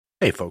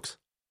Hey folks,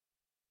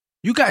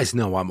 you guys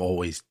know I'm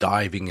always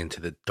diving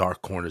into the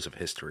dark corners of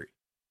history,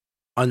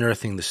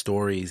 unearthing the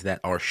stories that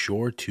are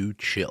sure to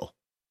chill.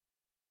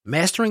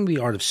 Mastering the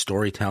art of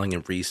storytelling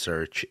and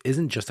research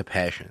isn't just a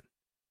passion,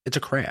 it's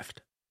a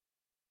craft.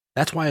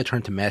 That's why I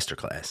turn to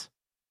Masterclass.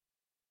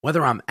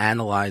 Whether I'm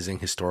analyzing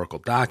historical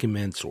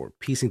documents or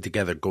piecing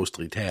together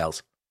ghostly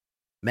tales,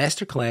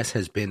 Masterclass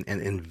has been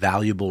an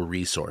invaluable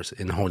resource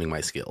in honing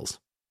my skills.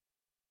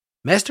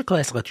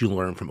 Masterclass lets you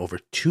learn from over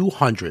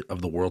 200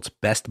 of the world's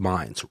best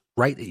minds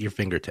right at your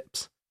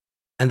fingertips.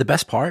 And the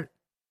best part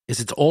is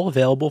it's all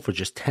available for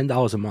just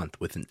 $10 a month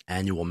with an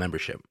annual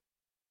membership.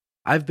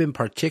 I've been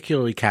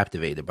particularly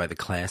captivated by the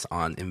class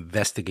on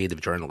investigative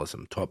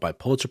journalism taught by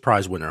Pulitzer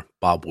Prize winner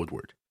Bob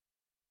Woodward.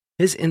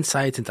 His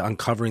insights into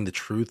uncovering the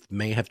truth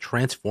may have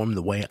transformed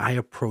the way I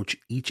approach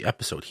each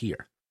episode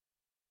here.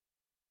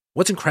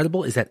 What's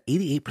incredible is that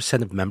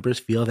 88% of members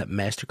feel that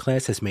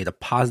Masterclass has made a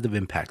positive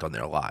impact on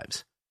their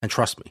lives. And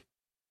trust me,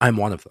 I'm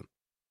one of them.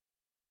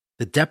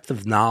 The depth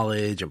of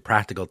knowledge and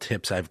practical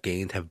tips I've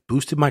gained have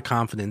boosted my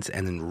confidence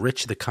and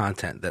enriched the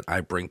content that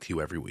I bring to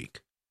you every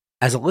week.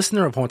 As a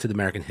listener of Haunted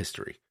American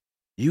History,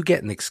 you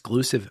get an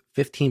exclusive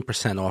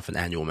 15% off an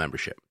annual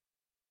membership.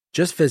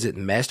 Just visit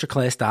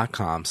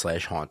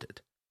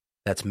masterclass.com/haunted.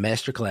 That's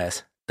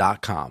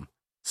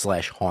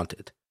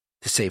masterclass.com/haunted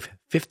to save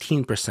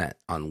 15%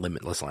 on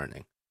limitless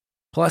learning.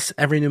 Plus,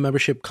 every new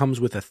membership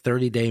comes with a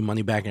 30-day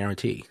money-back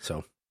guarantee,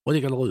 so what are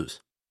you going to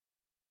lose?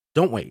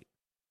 Don't wait.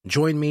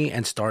 Join me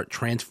and start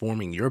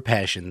transforming your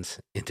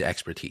passions into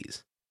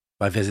expertise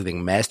by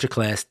visiting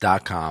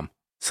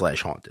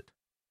masterclass.com/haunted.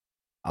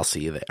 I'll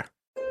see you there.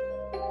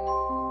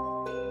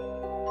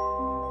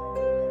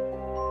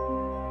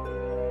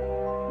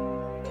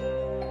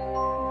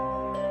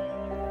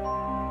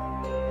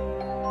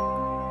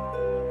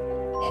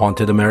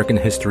 Haunted American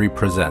History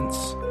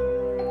presents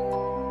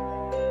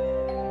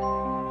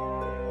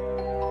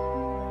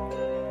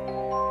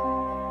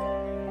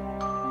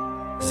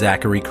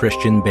Zachary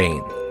Christian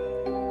Bane,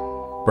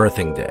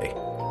 Birthing Day.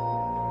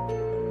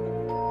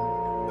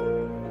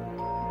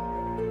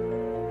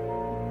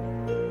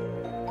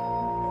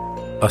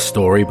 A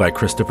story by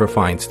Christopher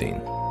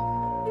Feinstein.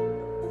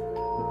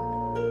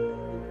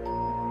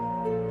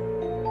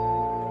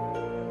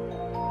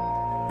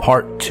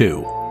 Part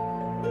 2.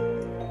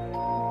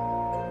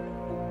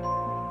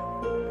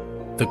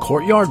 The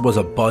courtyard was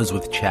abuzz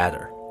with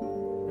chatter.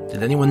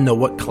 Did anyone know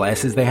what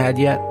classes they had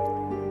yet?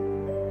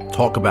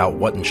 Talk about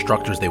what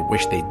instructors they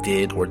wish they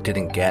did or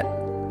didn't get.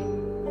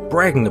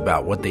 Bragging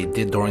about what they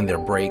did during their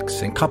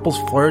breaks, and couples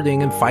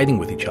flirting and fighting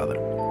with each other.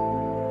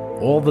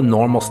 All the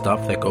normal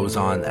stuff that goes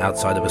on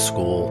outside of a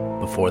school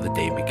before the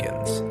day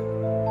begins.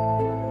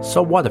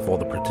 So what if all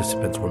the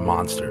participants were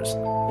monsters?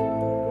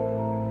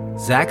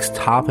 Zach's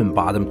top and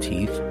bottom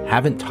teeth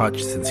haven't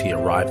touched since he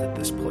arrived at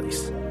this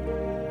place.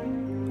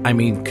 I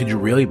mean, could you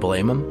really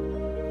blame him?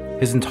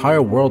 His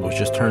entire world was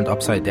just turned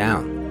upside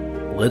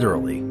down,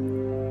 literally.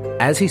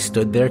 As he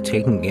stood there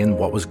taking in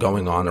what was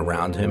going on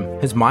around him,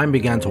 his mind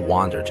began to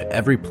wander to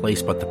every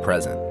place but the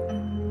present.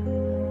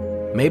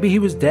 Maybe he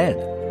was dead.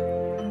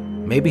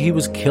 Maybe he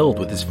was killed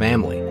with his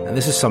family, and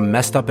this is some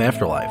messed up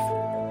afterlife.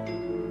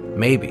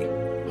 Maybe,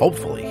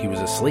 hopefully, he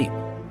was asleep.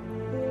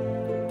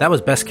 That was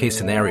best case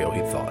scenario,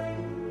 he thought.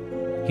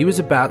 He was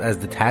about as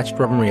detached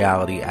from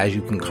reality as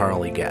you can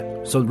currently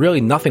get, so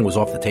really nothing was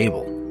off the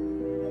table.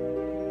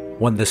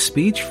 When the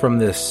speech from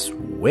this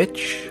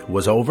witch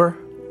was over,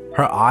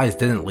 her eyes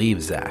didn't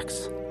leave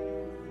Zach's.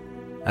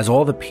 As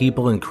all the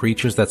people and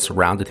creatures that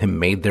surrounded him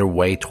made their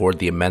way toward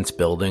the immense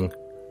building,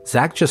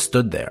 Zach just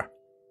stood there,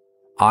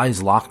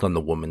 eyes locked on the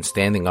woman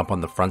standing up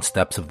on the front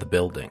steps of the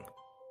building.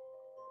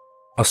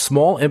 A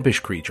small impish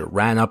creature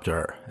ran up to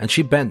her, and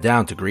she bent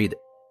down to greet it.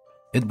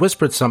 It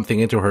whispered something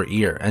into her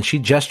ear, and she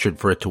gestured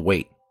for it to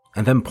wait,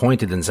 and then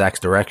pointed in Zach's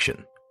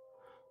direction.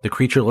 The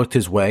creature looked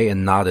his way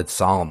and nodded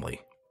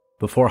solemnly,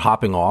 before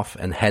hopping off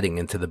and heading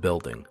into the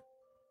building.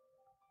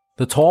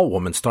 The tall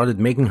woman started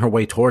making her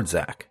way toward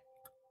Zach,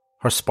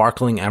 her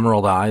sparkling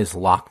emerald eyes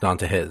locked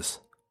onto his.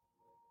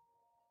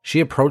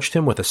 She approached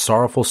him with a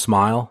sorrowful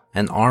smile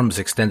and arms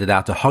extended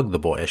out to hug the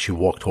boy as she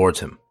walked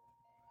towards him.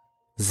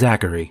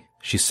 "Zachary,"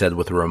 she said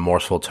with a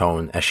remorseful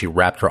tone as she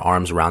wrapped her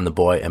arms around the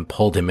boy and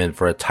pulled him in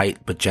for a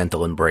tight but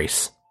gentle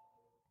embrace.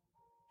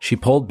 She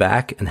pulled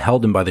back and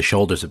held him by the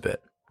shoulders a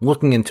bit,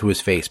 looking into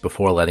his face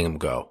before letting him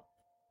go.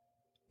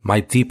 "My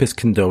deepest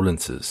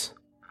condolences.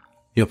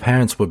 Your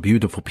parents were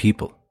beautiful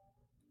people.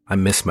 I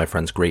miss my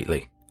friends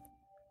greatly.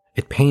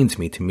 It pains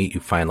me to meet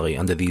you finally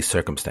under these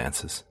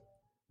circumstances."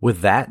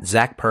 With that,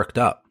 Zach perked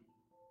up.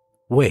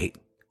 "Wait,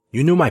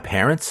 you knew my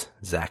parents?"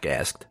 Zach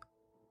asked.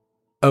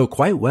 "Oh,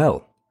 quite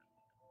well.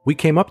 We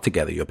came up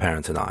together, your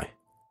parents and I.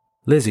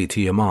 Lizzie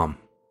to your mom.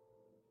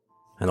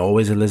 And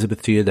always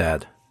Elizabeth to your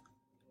dad.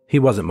 He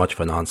wasn't much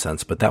for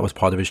nonsense, but that was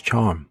part of his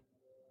charm."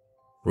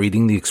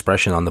 Reading the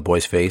expression on the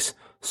boy's face,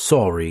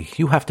 "Sorry,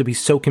 you have to be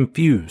so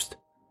confused.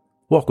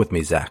 Walk with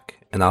me, Zach,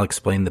 and I'll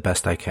explain the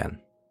best I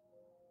can."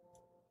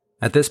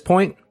 At this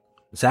point,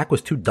 Zach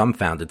was too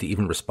dumbfounded to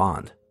even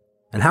respond.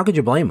 And how could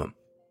you blame him?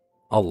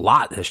 A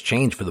lot has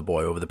changed for the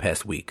boy over the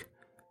past week.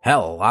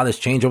 Hell, a lot has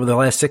changed over the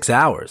last 6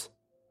 hours.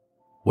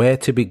 Where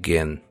to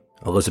begin,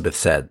 Elizabeth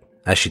said,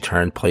 as she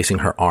turned, placing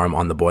her arm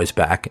on the boy's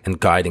back and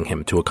guiding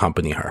him to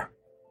accompany her.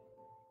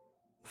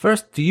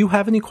 First, do you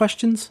have any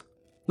questions?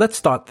 Let's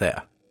start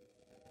there.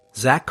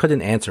 Zach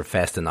couldn't answer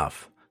fast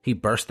enough. He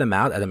burst them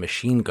out at a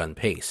machine gun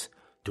pace.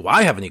 Do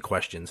I have any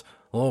questions?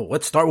 Oh,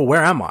 let's start with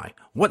where am I?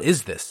 What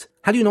is this?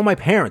 How do you know my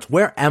parents?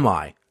 Where am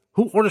I?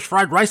 Who orders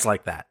fried rice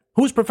like that?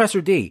 Who's Professor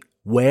D?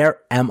 Where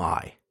am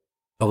I?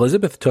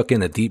 Elizabeth took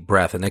in a deep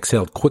breath and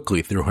exhaled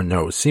quickly through her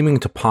nose, seeming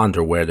to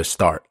ponder where to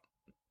start.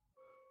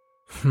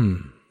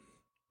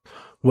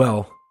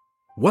 Well,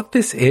 what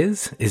this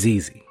is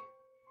easy.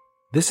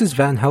 This is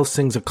Van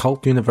Helsing's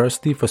Occult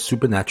University for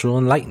Supernatural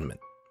Enlightenment.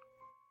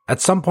 At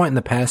some point in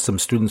the past, some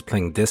students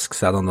playing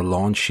discs out on the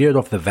lawn sheared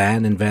off the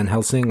van in Van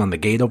Helsing on the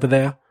gate over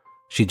there.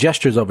 She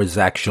gestures over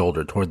Zach's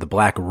shoulder toward the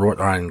black wrought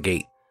iron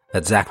gate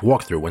that Zach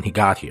walked through when he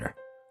got here.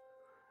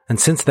 And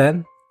since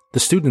then, the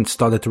students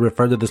started to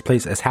refer to this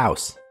place as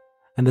house,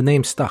 and the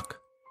name stuck.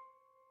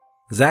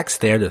 Zach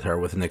stared at her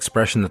with an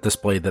expression that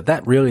displayed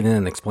that really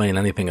didn't explain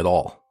anything at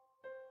all.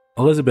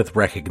 Elizabeth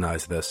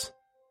recognized this.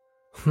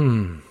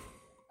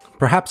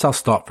 Perhaps I'll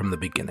start from the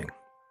beginning.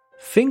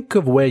 Think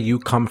of where you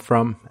come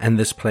from and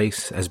this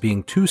place as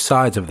being two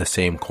sides of the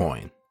same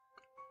coin.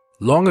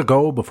 Long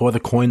ago, before the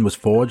coin was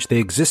forged, they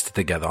existed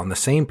together on the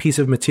same piece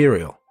of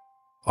material.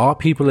 Our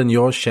people and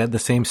yours shared the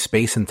same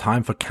space and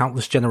time for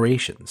countless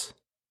generations.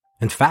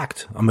 In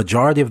fact, a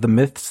majority of the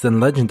myths and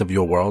legends of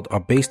your world are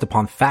based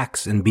upon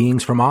facts and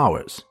beings from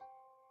ours.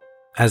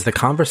 As the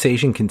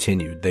conversation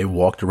continued, they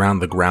walked around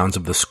the grounds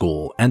of the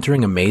school,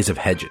 entering a maze of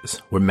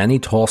hedges, where many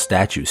tall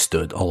statues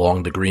stood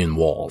along the green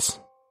walls.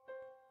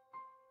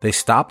 They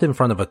stopped in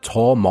front of a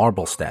tall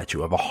marble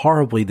statue of a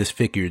horribly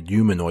disfigured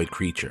humanoid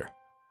creature.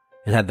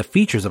 It had the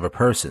features of a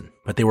person,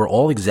 but they were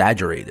all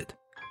exaggerated.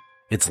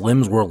 Its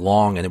limbs were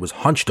long and it was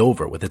hunched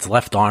over with its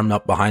left arm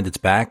up behind its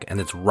back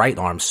and its right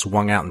arm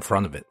swung out in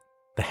front of it.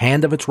 The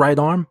hand of its right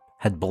arm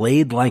had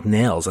blade-like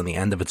nails on the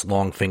end of its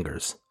long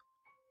fingers.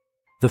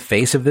 The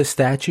face of this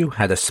statue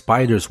had a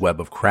spider's web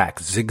of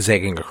cracks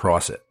zigzagging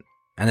across it,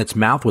 and its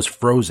mouth was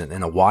frozen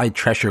in a wide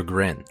Cheshire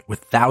grin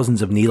with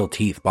thousands of needle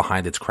teeth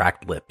behind its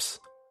cracked lips.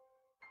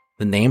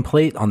 The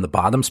nameplate on the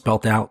bottom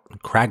spelt out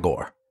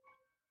Kragor.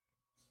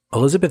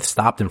 Elizabeth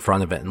stopped in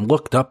front of it and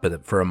looked up at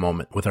it for a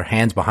moment with her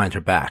hands behind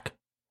her back.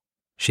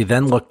 She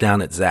then looked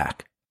down at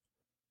Zach.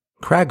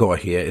 Kragor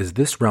here is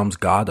this realm's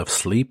god of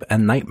sleep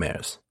and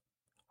nightmares.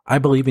 I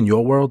believe in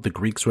your world the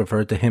Greeks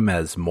referred to him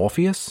as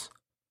Morpheus.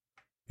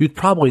 You'd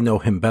probably know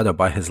him better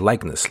by his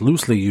likeness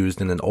loosely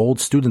used in an old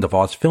student of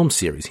ours film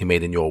series he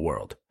made in your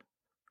world.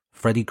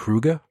 Freddy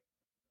Krueger?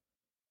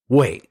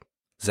 Wait,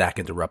 Zach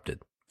interrupted.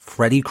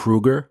 Freddy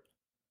Krueger?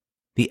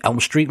 The Elm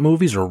Street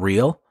movies are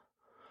real?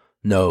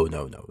 No,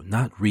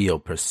 not real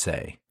per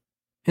se.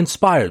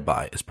 Inspired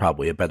by is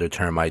probably a better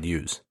term I'd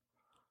use.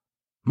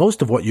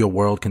 Most of what your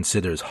world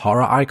considers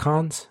horror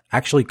icons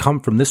actually come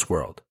from this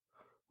world.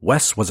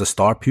 Wes was a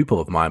star pupil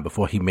of mine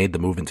before he made the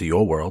move into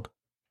your world.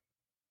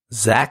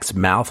 Zach's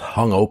mouth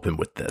hung open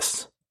with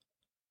this.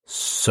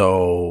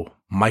 So,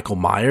 Michael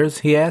Myers,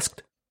 he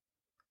asked?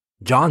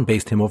 John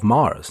based him off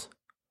Mars,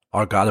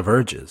 our god of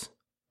urges.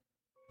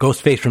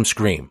 Ghostface from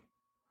Scream.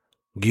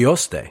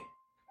 Gyoste,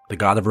 the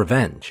god of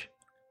revenge.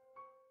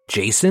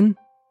 Jason?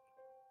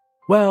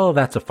 Well,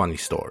 that's a funny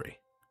story.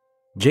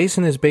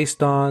 Jason is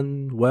based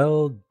on,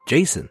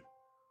 Jason.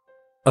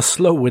 A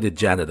slow-witted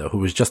janitor who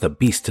was just a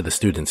beast to the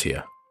students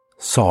here.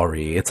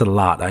 Sorry, it's a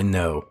lot, I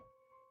know.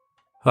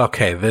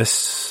 Okay,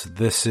 this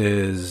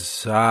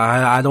is...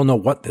 I don't know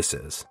what this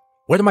is.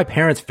 Where do my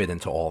parents fit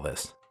into all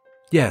this?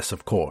 Yes,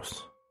 of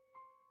course.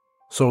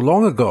 So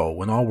long ago,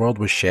 when our world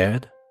was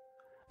shared...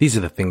 These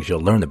are the things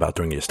you'll learn about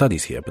during your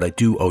studies here, but I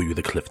do owe you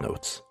the Cliff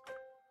Notes.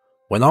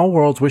 When our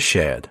worlds were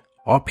shared,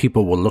 our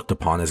people were looked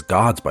upon as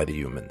gods by the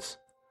humans.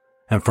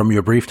 And from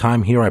your brief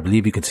time here, I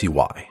believe you can see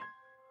why.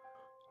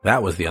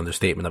 That was the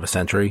understatement of a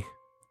century.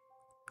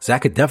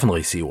 Zach could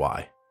definitely see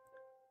why.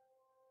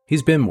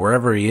 He's been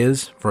wherever he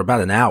is for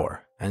about an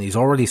hour, and he's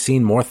already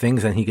seen more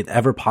things than he could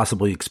ever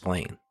possibly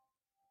explain.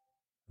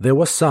 There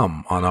were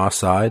some on our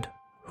side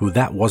who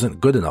that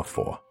wasn't good enough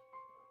for.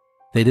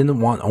 They didn't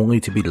want only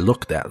to be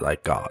looked at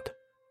like God.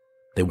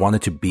 They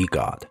wanted to be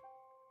God.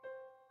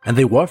 And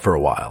they were for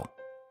a while.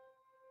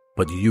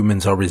 But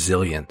humans are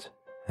resilient,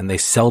 and they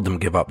seldom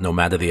give up no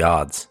matter the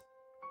odds.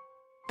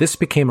 This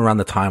became around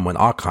the time when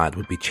our kind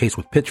would be chased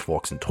with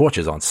pitchforks and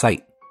torches on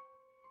sight.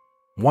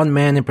 One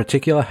man in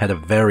particular had a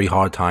very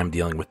hard time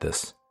dealing with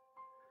this.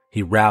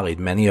 He rallied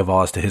many of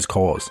ours to his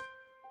cause.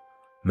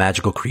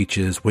 Magical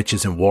creatures,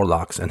 witches, and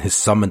warlocks, and his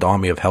summoned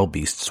army of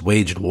hellbeasts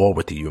waged war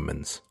with the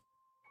humans.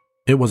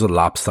 It was a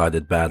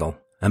lopsided battle,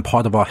 and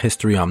part of our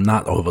history I'm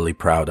not overly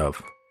proud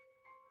of.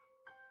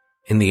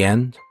 In the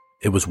end,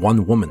 it was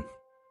one woman.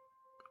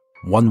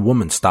 One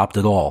woman stopped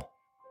it all.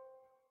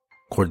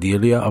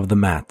 Cordelia of the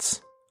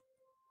Mats.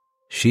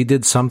 She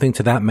did something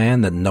to that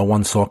man that no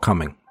one saw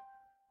coming.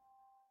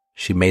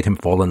 She made him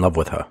fall in love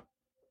with her.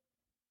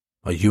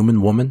 a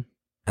human woman,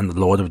 and the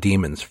Lord of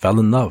Demons fell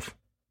in love.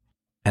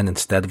 And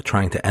instead of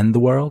trying to end the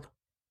world,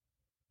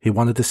 he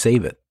wanted to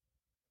save it.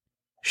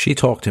 She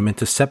talked him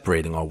into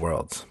separating our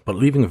worlds, but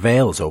leaving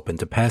veils open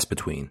to pass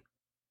between.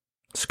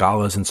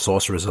 Scholars and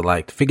sorcerers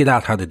alike figured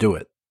out how to do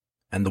it,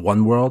 and the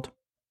one world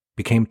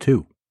became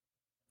two.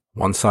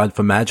 One side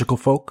for magical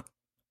folk,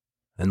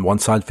 and one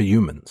side for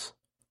humans.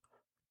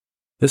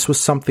 This was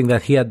something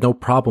that he had no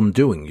problem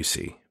doing, you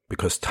see,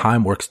 because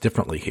time works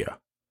differently here.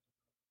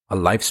 A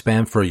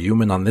lifespan for a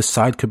human on this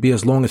side could be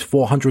as long as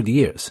 400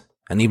 years,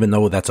 and even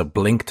though that's a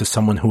blink to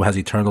someone who has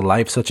eternal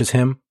life such as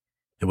him,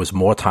 it was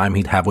more time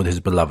he'd have with his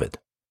beloved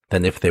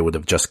than if they would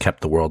have just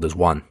kept the world as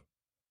one.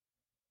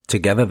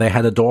 Together they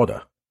had a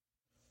daughter,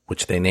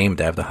 which they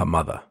named after her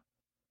mother.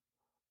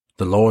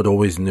 The Lord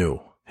always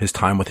knew his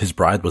time with his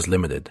bride was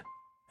limited,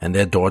 and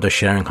their daughter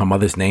sharing her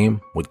mother's name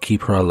would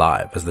keep her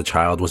alive as the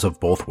child was of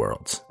both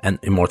worlds, and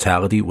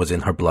immortality was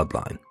in her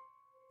bloodline.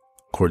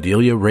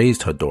 Cordelia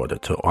raised her daughter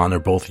to honor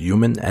both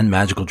human and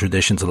magical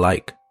traditions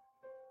alike,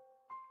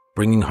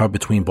 bringing her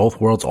between both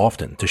worlds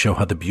often to show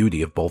her the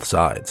beauty of both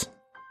sides.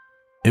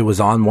 It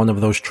was on one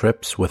of those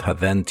trips with her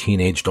then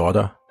teenage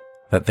daughter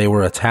that they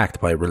were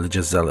attacked by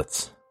religious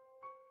zealots,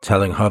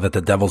 telling her that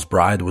the devil's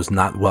bride was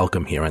not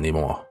welcome here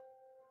anymore.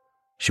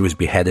 She was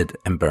beheaded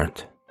and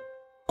burnt.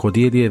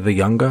 Cordelia the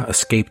younger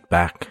escaped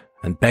back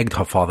and begged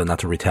her father not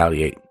to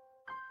retaliate,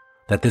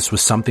 that this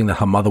was something that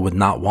her mother would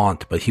not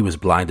want, but he was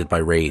blinded by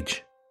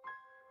rage.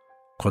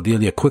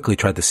 Cordelia quickly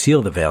tried to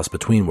seal the veils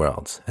between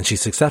worlds, and she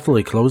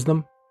successfully closed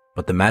them,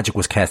 but the magic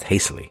was cast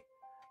hastily,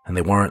 and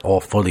they weren't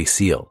all fully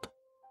sealed.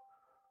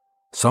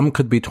 Some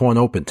could be torn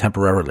open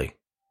temporarily.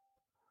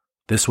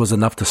 This was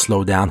enough to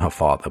slow down her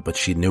father, but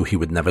she knew he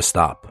would never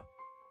stop.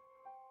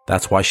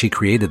 That's why she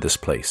created this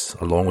place,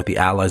 along with the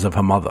allies of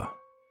her mother,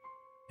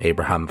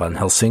 Abraham Van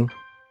Helsing,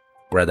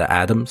 Greta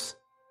Adams,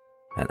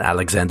 and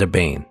Alexander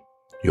Bane,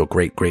 your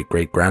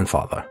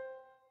great-great-great-grandfather.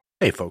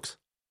 Hey folks,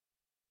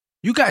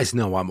 you guys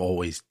know I'm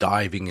always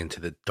diving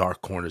into the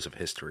dark corners of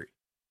history,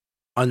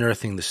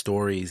 unearthing the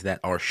stories that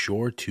are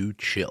sure to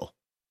chill.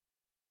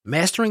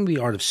 Mastering the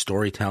art of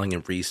storytelling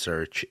and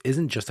research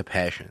isn't just a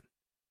passion,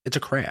 it's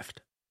a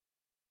craft.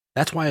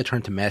 That's why I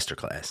turn to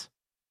Masterclass.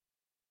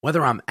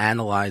 Whether I'm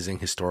analyzing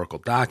historical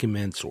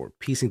documents or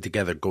piecing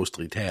together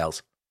ghostly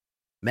tales,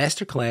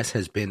 Masterclass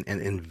has been an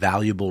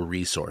invaluable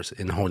resource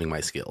in honing my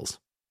skills.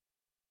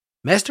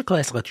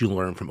 Masterclass lets you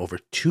learn from over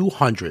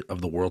 200 of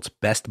the world's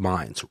best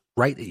minds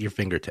right at your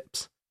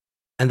fingertips.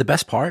 And the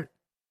best part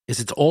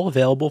is it's all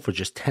available for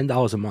just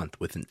 $10 a month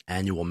with an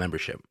annual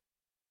membership.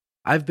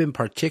 I've been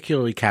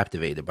particularly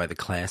captivated by the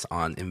class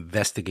on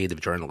investigative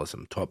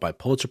journalism taught by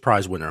Pulitzer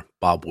Prize winner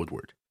Bob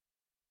Woodward.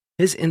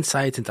 His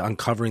insights into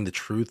uncovering the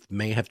truth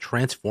may have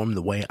transformed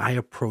the way I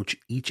approach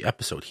each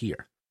episode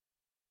here.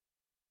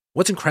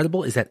 What's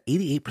incredible is that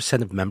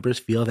 88% of members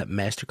feel that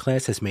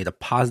Masterclass has made a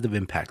positive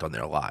impact on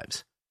their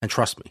lives. And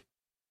trust me,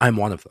 I'm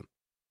one of them.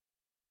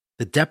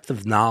 The depth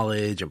of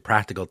knowledge and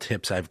practical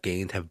tips I've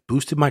gained have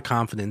boosted my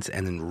confidence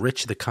and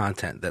enriched the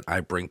content that I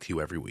bring to you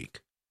every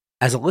week.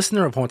 As a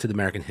listener of Haunted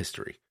American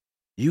History,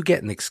 you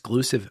get an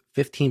exclusive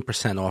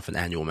 15% off an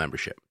annual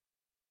membership.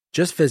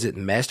 Just visit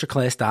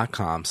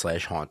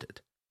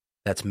masterclass.com/haunted.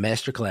 That's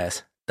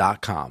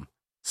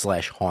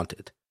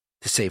masterclass.com/haunted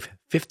to save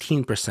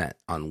 15%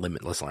 on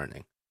limitless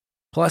learning.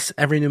 Plus,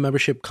 every new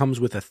membership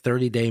comes with a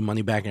 30-day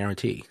money-back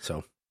guarantee,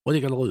 so what are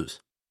you going to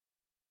lose?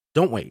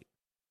 Don't wait.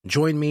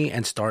 Join me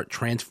and start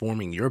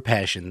transforming your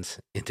passions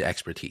into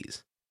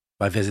expertise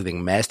by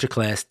visiting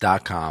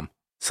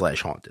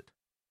masterclass.com/haunted.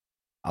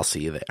 I'll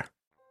see you there.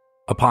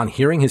 Upon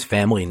hearing his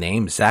family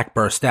name, Zach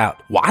burst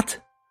out,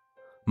 "What?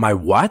 My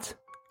what?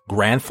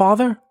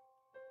 Grandfather?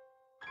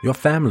 Your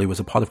family was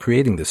a part of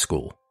creating this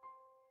school.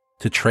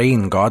 To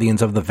train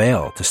Guardians of the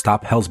Veil to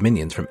stop Hell's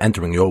minions from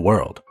entering your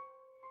world.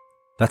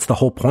 That's the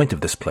whole point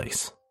of this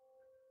place."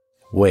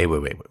 Wait.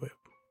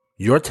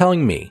 You're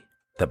telling me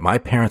that my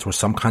parents were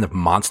some kind of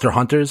monster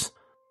hunters?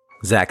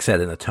 Zach said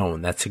in a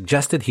tone that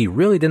suggested he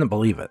really didn't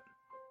believe it.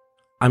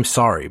 I'm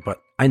sorry, but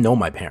I know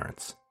my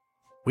parents.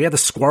 We had a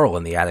squirrel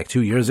in the attic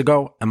 2 years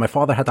ago, and my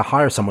father had to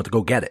hire someone to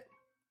go get it.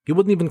 He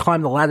wouldn't even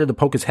climb the ladder to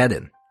poke his head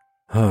in.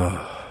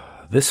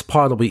 This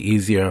part will be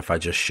easier if I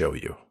just show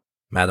you,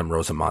 Madame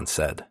Rosamond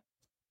said.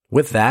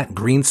 With that,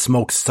 green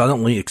smoke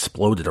suddenly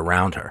exploded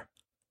around her.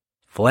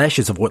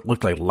 Flashes of what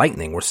looked like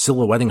lightning were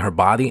silhouetting her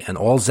body, and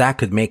all Zach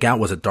could make out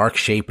was a dark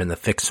shape in the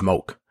thick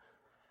smoke.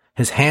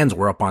 His hands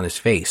were up on his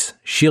face,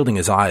 shielding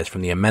his eyes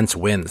from the immense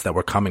winds that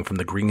were coming from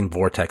the green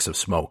vortex of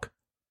smoke.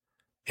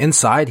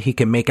 Inside, he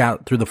could make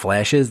out through the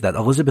flashes that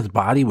Elizabeth's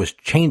body was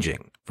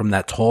changing from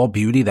that tall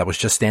beauty that was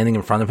just standing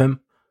in front of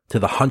him to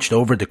the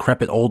hunched-over,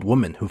 decrepit old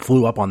woman who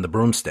flew up on the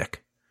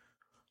broomstick.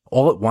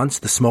 All at once,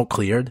 the smoke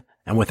cleared,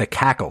 and with a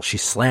cackle, she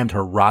slammed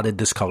her rotted,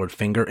 discolored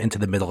finger into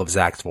the middle of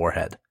Zach's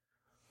forehead.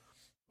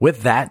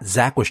 With that,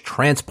 Zach was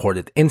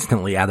transported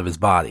instantly out of his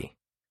body.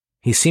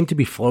 He seemed to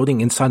be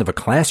floating inside of a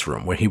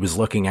classroom where he was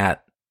looking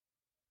at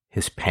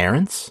his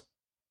parents?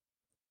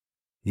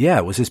 Yeah,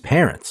 it was his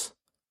parents.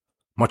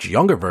 Much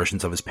younger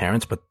versions of his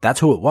parents, but that's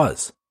who it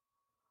was.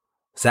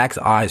 Zach's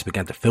eyes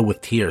began to fill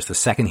with tears the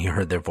second he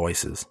heard their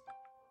voices.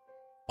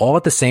 All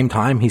at the same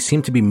time, he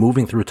seemed to be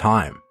moving through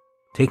time,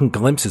 taking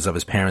glimpses of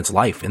his parents'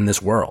 life in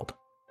this world.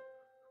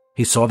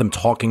 He saw them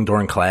talking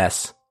during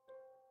class.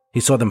 He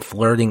saw them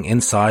flirting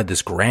inside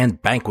this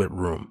grand banquet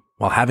room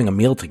while having a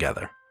meal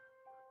together.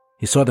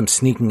 He saw them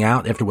sneaking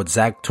out after what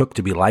Zach took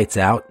to be lights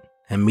out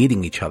and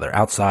meeting each other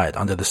outside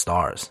under the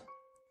stars.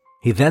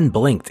 He then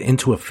blinked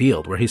into a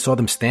field where he saw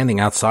them standing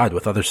outside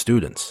with other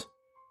students.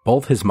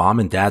 Both his mom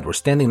and dad were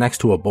standing next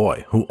to a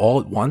boy who all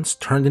at once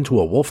turned into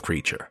a wolf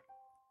creature.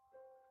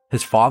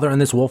 His father and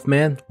this wolf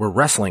man were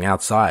wrestling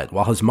outside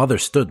while his mother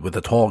stood with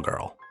a tall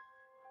girl.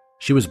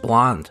 She was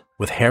blonde,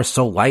 with hair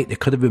so light it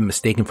could have been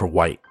mistaken for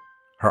white.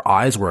 Her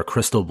eyes were a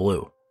crystal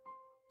blue.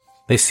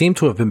 They seemed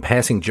to have been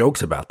passing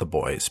jokes about the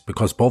boys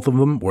because both of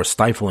them were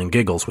stifling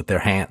giggles with their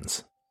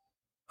hands.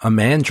 A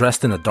man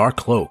dressed in a dark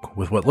cloak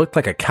with what looked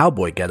like a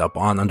cowboy getup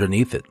on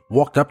underneath it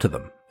walked up to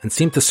them and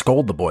seemed to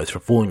scold the boys for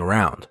fooling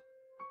around.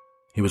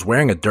 He was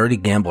wearing a dirty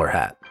gambler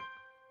hat.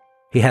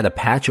 He had a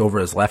patch over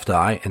his left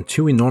eye and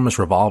 2 enormous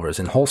revolvers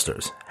in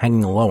holsters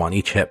hanging low on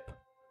each hip,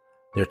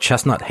 their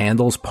chestnut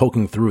handles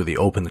poking through the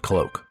opened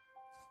cloak.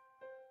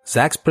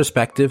 Zach's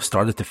perspective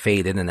started to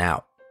fade in and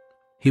out.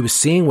 He was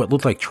seeing what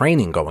looked like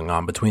training going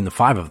on between the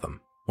 5 of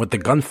them, with the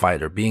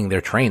gunfighter being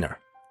their trainer.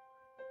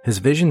 His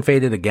vision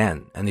faded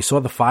again, and he saw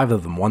the 5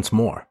 of them once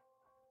more.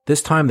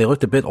 This time they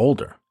looked a bit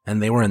older,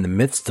 and they were in the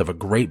midst of a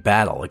great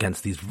battle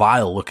against these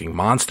vile-looking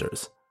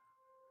monsters.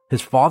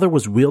 His father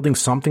was wielding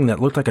something that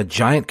looked like a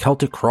giant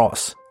Celtic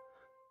cross.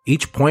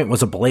 Each point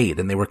was a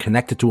blade, and they were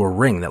connected to a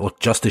ring that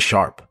looked just as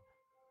sharp.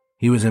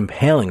 He was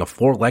impaling a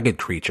 4-legged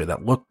creature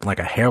that looked like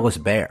a hairless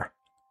bear.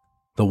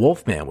 The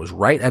wolfman was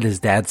right at his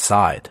dad's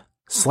side,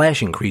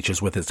 slashing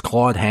creatures with his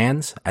clawed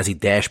hands as he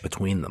dashed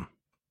between them.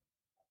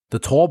 The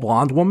tall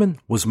blonde woman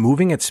was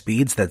moving at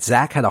speeds that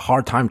Zach had a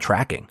hard time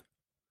tracking.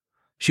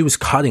 She was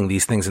cutting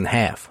these things in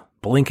half,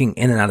 blinking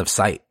in and out of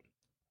sight.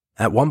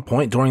 At one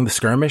point during the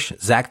skirmish,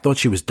 Zach thought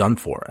she was done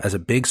for as a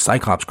big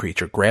cyclops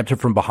creature grabbed her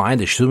from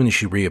behind as soon as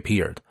she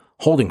reappeared,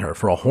 holding her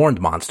for a horned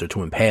monster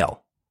to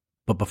impale.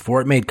 But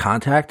before it made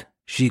contact,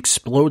 she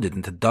exploded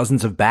into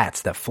dozens of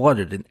bats that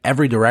fluttered in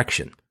every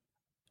direction,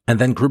 and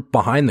then grouped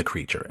behind the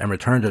creature and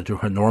returned her to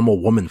her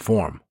normal woman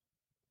form.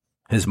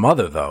 His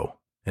mother, though,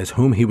 is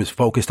whom he was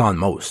focused on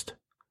most.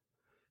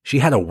 She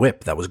had a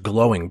whip that was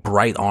glowing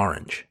bright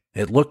orange.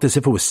 It looked as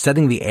if it was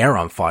setting the air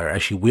on fire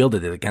as she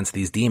wielded it against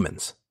these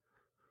demons.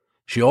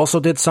 She also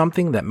did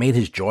something that made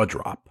his jaw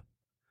drop.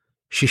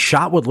 She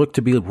shot what looked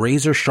to be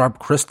razor-sharp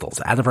crystals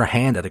out of her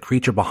hand at a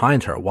creature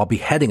behind her while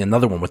beheading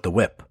another one with the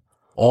whip,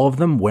 all of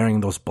them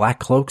wearing those black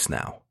cloaks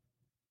now.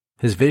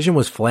 His vision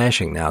was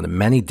flashing now to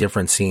many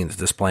different scenes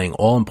displaying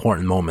all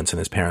important moments in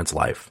his parents'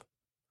 life,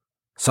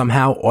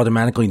 somehow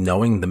automatically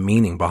knowing the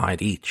meaning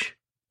behind each.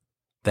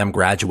 Them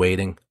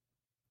graduating,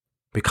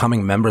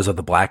 becoming members of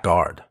the Black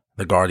Guard,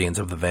 the Guardians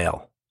of the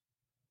Veil,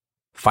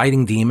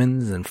 fighting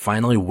demons and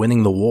finally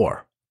winning the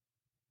war,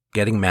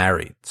 getting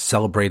married,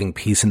 celebrating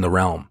peace in the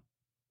realm,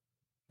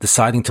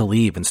 deciding to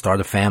leave and start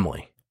a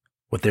family,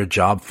 with their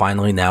job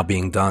finally now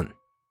being done,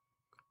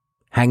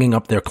 hanging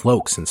up their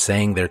cloaks and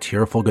saying their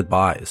tearful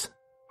goodbyes,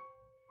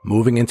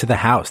 moving into the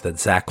house that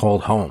Zach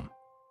called home,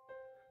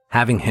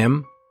 having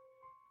him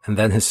and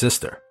then his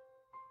sister.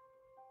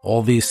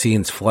 All these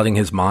scenes flooding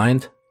his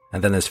mind,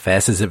 and then as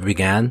fast as it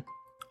began,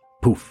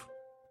 poof.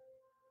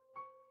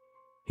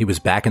 He was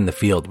back in the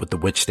field with the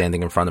witch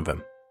standing in front of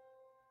him.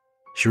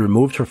 She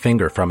removed her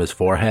finger from his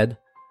forehead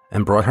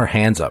and brought her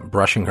hands up,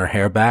 brushing her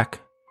hair back,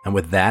 and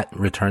with that,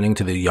 returning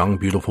to the young,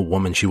 beautiful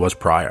woman she was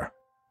prior.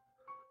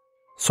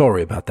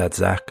 Sorry about that,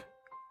 Zach.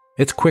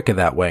 It's quicker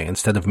that way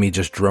instead of me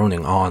just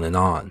droning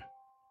on.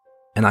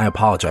 And I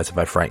apologize if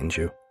I frightened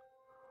you.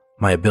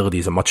 My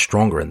abilities are much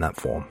stronger in that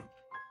form.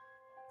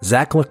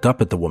 Zach looked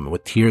up at the woman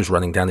with tears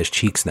running down his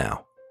cheeks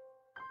now.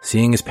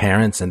 Seeing his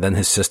parents and then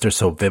his sister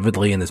so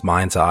vividly in his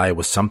mind's eye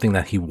was something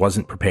that he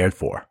wasn't prepared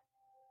for.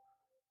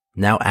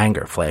 Now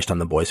anger flashed on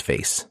the boy's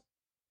face.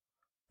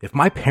 If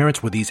my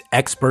parents were these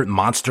expert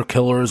monster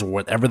killers or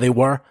whatever they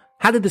were,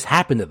 how did this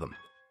happen to them?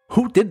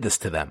 Who did this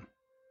to them?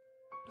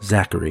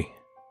 Zachary,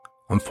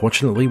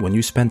 unfortunately, when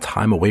you spend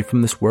time away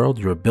from this world,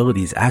 your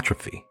abilities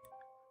atrophy.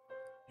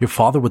 Your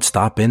father would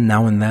stop in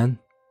now and then,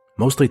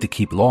 mostly to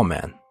keep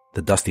Lawman,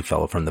 the dusty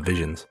fellow from the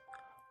visions,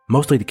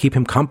 mostly to keep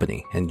him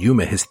company and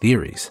humor his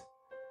theories.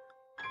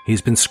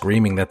 He's been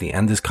screaming that the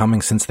end is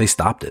coming since they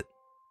stopped it.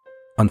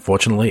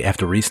 Unfortunately,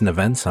 after recent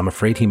events, I'm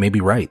afraid he may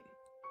be right.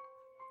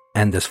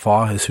 And as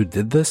far as who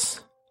did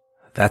this,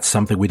 that's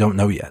something we don't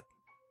know yet.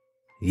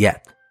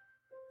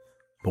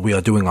 But we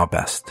are doing our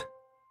best.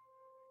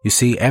 You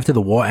see, after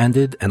the war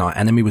ended and our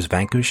enemy was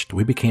vanquished,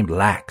 we became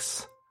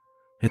lax.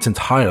 It's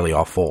entirely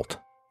our fault.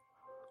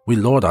 We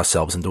lured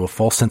ourselves into a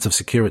false sense of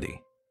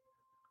security.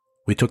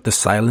 We took the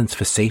silence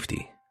for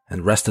safety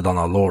and rested on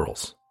our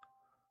laurels.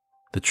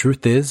 The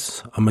truth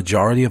is, a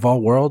majority of our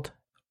world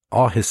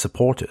are his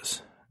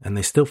supporters, and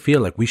they still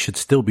feel like we should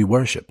still be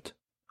worshipped.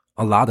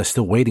 A lot are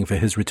still waiting for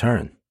his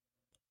return.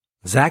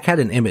 Zach had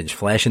an image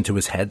flash into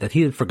his head that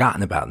he had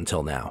forgotten about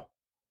until now.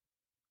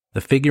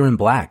 The figure in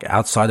black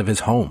outside of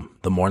his home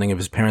the morning of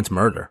his parents'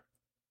 murder.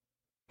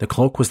 The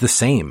cloak was the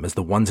same as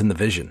the ones in the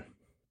vision.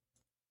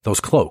 Those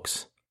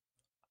cloaks.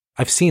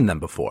 I've seen them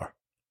before.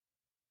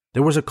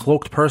 There was a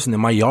cloaked person in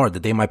my yard the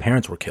day my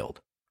parents were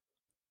killed.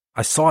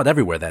 I saw it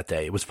everywhere that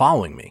day. It was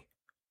following me.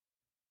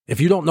 If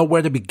you don't know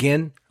where to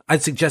begin,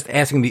 I'd suggest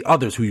asking the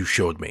others who you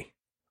showed me.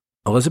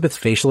 Elizabeth's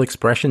facial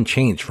expression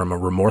changed from a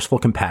remorseful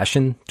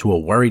compassion to a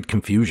worried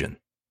confusion.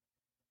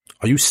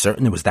 Are you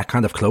certain it was that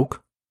kind of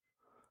cloak?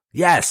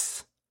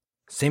 Yes.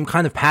 Same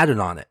kind of pattern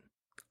on it.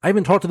 I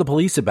even talked to the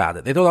police about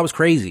it. They thought I was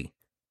crazy.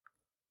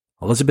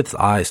 Elizabeth's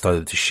eyes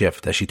started to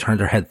shift as she turned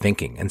her head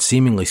thinking and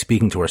seemingly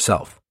speaking to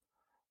herself.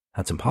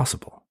 That's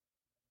impossible.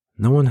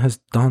 No one has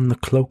donned the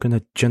cloak in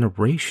a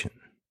generation,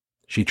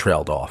 she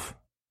trailed off.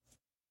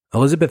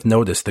 Elizabeth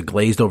noticed the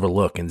glazed-over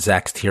look in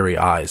Zach's teary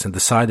eyes and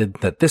decided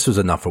that this was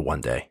enough for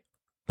one day.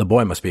 The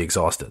boy must be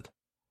exhausted.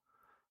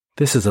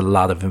 This is a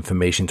lot of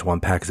information to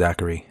unpack,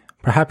 Zachary.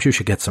 Perhaps you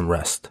should get some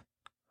rest.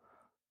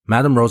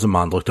 Madame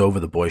Rosamond looked over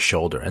the boy's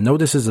shoulder and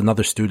notices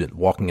another student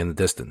walking in the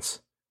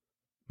distance.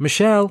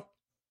 Michelle!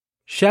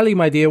 Shelley,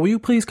 my dear, will you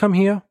please come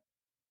here?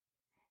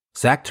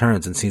 Zach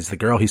turns and sees the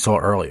girl he saw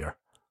earlier,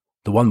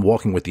 the one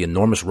walking with the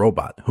enormous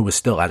robot who was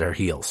still at her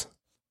heels.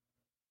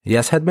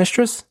 Yes,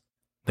 headmistress?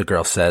 The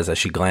girl says as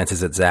she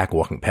glances at Zach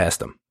walking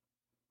past him.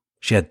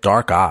 She had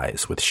dark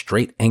eyes with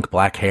straight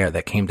ink-black hair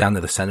that came down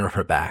to the center of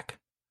her back.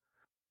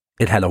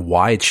 It had a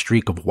wide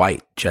streak of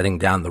white jetting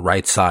down the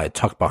right side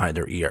tucked behind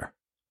her ear.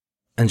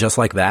 And just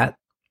like that,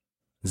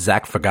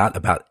 Zach forgot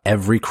about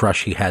every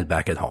crush he had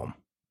back at home.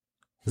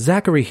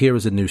 Zachary here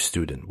is a new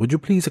student. Would you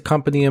please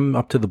accompany him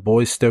up to the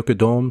boys' Stoker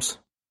dorms?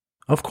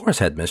 Of course,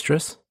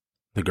 headmistress,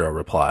 the girl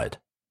replied.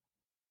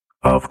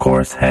 Of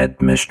course,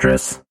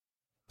 headmistress,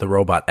 the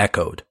robot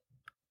echoed,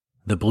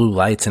 the blue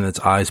lights in its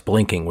eyes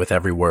blinking with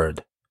every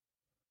word,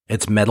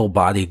 its metal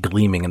body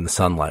gleaming in the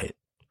sunlight.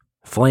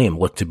 Flame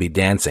looked to be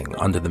dancing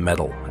under the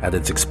metal at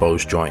its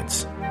exposed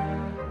joints.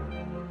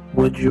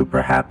 Would you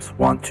perhaps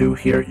want to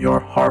hear your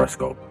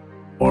horoscope,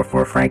 or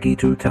for Frankie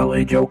to tell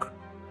a joke?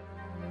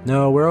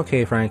 No, we're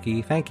okay,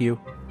 Frankie, thank you,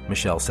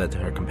 Michelle said to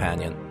her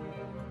companion.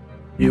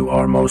 You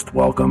are most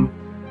welcome.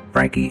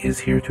 Frankie is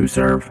here to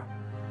serve.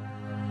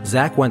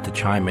 Zach went to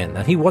chime in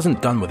that he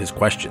wasn't done with his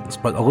questions,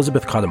 but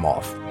Elizabeth cut him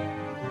off.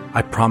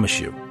 I promise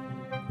you,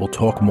 we'll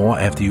talk more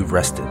after you've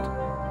rested,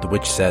 the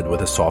witch said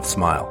with a soft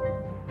smile.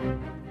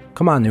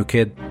 Come on, new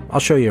kid, I'll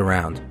show you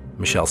around,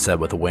 Michelle said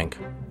with a wink.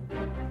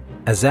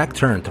 As Zach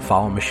turned to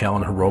follow Michelle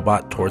and her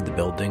robot toward the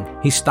building,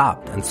 he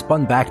stopped and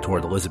spun back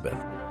toward Elizabeth.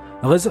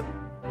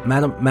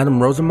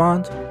 Madame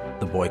Rosamond?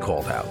 The boy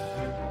called out.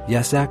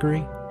 Yes,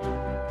 Zachary?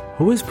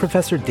 Who is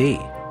Professor D?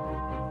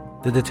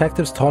 The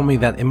detectives told me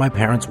that in my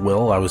parents'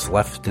 will I was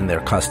left in their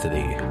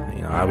custody.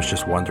 I was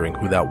just wondering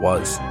who that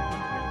was.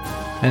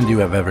 And you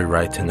have every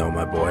right to know,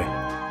 my boy.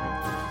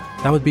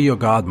 That would be your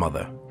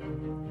godmother.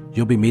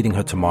 You'll be meeting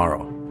her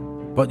tomorrow.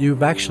 But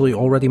you've actually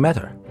already met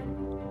her.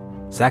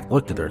 Zach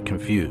looked at her,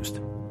 confused.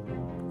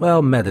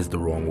 Well, met is the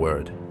wrong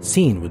word.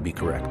 Seen would be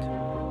correct.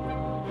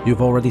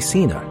 You've already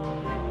seen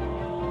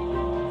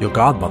her. Your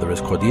godmother is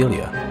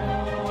Cordelia.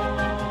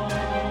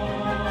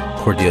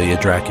 Cordelia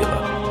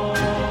Dracula.